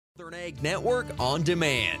Northern Ag Network on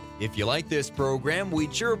demand. If you like this program,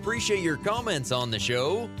 we'd sure appreciate your comments on the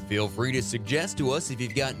show. Feel free to suggest to us if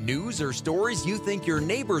you've got news or stories you think your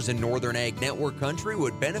neighbors in Northern Ag Network country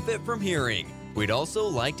would benefit from hearing. We'd also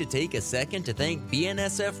like to take a second to thank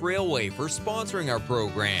BNSF Railway for sponsoring our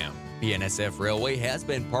program. BNSF Railway has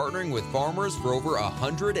been partnering with farmers for over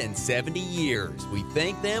 170 years. We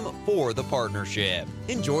thank them for the partnership.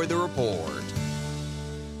 Enjoy the report.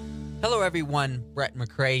 Hello everyone, Brett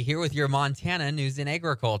McCrae here with your Montana News in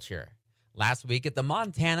Agriculture. Last week at the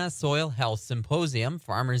Montana Soil Health Symposium,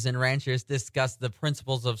 farmers and ranchers discussed the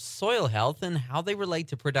principles of soil health and how they relate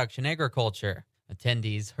to production agriculture.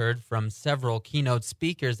 Attendees heard from several keynote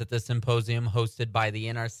speakers at the symposium hosted by the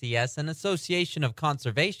NRCS, an association of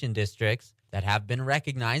conservation districts that have been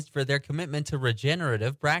recognized for their commitment to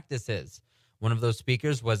regenerative practices. One of those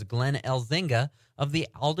speakers was Glenn Elzinga of the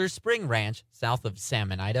Alder Spring Ranch south of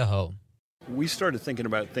Salmon, Idaho. We started thinking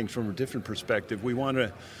about things from a different perspective. We want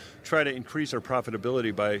to try to increase our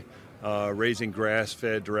profitability by raising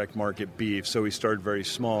grass-fed direct market beef. So we started very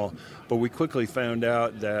small, but we quickly found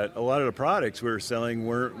out that a lot of the products we were selling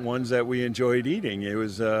weren't ones that we enjoyed eating. It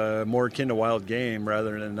was more akin to wild game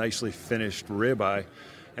rather than a nicely finished ribeye.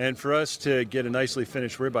 And for us to get a nicely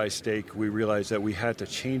finished ribeye steak, we realized that we had to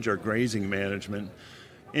change our grazing management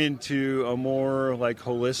into a more like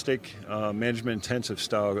holistic, management-intensive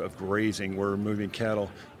style of grazing. We're moving cattle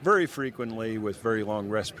very frequently with very long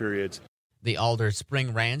rest periods. The Alder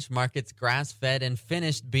Spring Ranch markets grass-fed and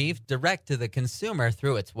finished beef direct to the consumer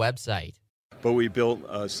through its website. But we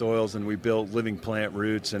built soils and we built living plant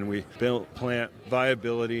roots and we built plant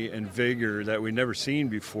viability and vigor that we'd never seen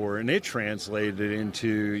before. And it translated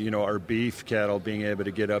into, our beef cattle being able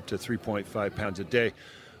to get up to 3.5 pounds a day.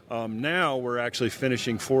 Now we're actually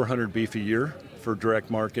finishing 400 beef a year for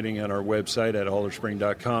direct marketing on our website at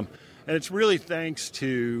alderspring.com. And it's really thanks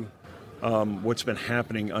to what's been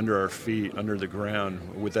happening under our feet, under the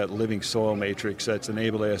ground, with that living soil matrix that's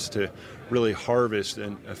enabled us to really harvest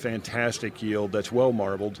a fantastic yield that's well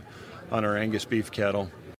marbled on our Angus beef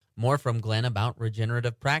cattle. More from Glenn about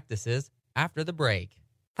regenerative practices after the break.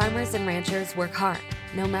 Farmers and ranchers work hard,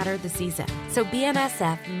 no matter the season. So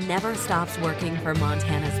BNSF never stops working for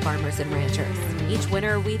Montana's farmers and ranchers. Each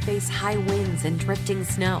winter, we face high winds and drifting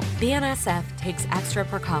snow. BNSF takes extra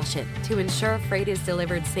precaution to ensure freight is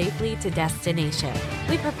delivered safely to destination.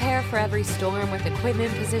 We prepare for every storm with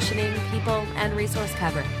equipment positioning, people, and resource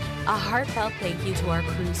cover. A heartfelt thank you to our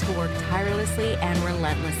crews who work tirelessly and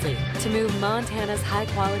relentlessly to move Montana's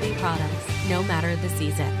high-quality products, no matter the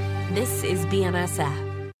season. This is BNSF.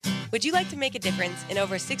 Would you like to make a difference in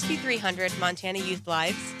over 6,300 Montana youth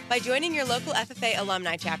lives? By joining your local FFA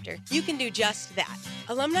alumni chapter, you can do just that.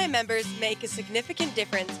 Alumni members make a significant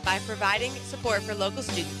difference by providing support for local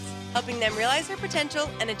students, helping them realize their potential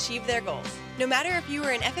and achieve their goals. No matter if you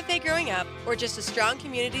were an FFA growing up or just a strong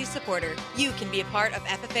community supporter, you can be a part of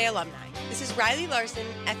FFA alumni. This is Riley Larson,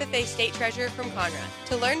 FFA State Treasurer from Conroe.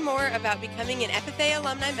 To learn more about becoming an FFA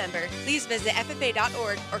alumni member, please visit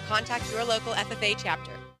ffa.org or contact your local FFA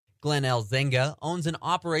chapter. Glenn Elzinga owns and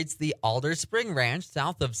operates the Alder Spring Ranch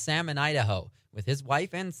south of Salmon, Idaho, with his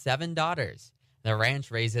wife and 7 daughters. The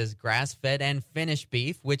ranch raises grass-fed and finished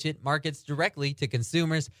beef, which it markets directly to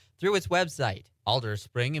consumers through its website. Alder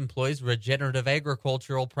Spring employs regenerative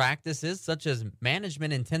agricultural practices such as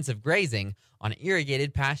management-intensive grazing on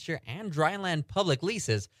irrigated pasture and dryland public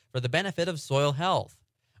leases for the benefit of soil health.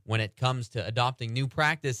 When it comes to adopting new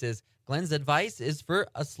practices, Glenn's advice is for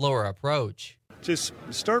a slower approach. Just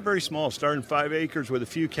start very small. Start in 5 acres with a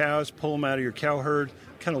few cows, pull them out of your cow herd,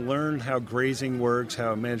 kind of learn how grazing works,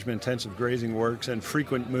 how management-intensive grazing works, and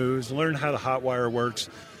frequent moves. Learn how the hot wire works.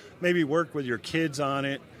 Maybe work with your kids on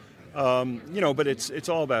it. But it's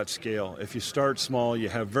all about scale. If you start small, you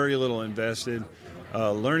have very little invested.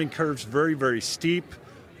 Learning curve's very, very steep.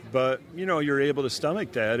 But, you're able to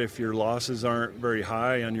stomach that if your losses aren't very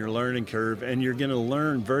high on your learning curve. And you're going to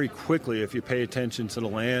learn very quickly if you pay attention to the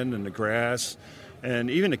land and the grass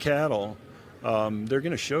and even the cattle. They're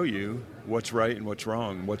going to show you what's right and what's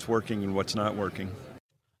wrong, what's working and what's not working.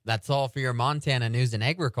 That's all for your Montana News and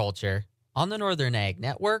Agriculture. On the Northern Ag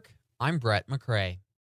Network, I'm Brett McCrae.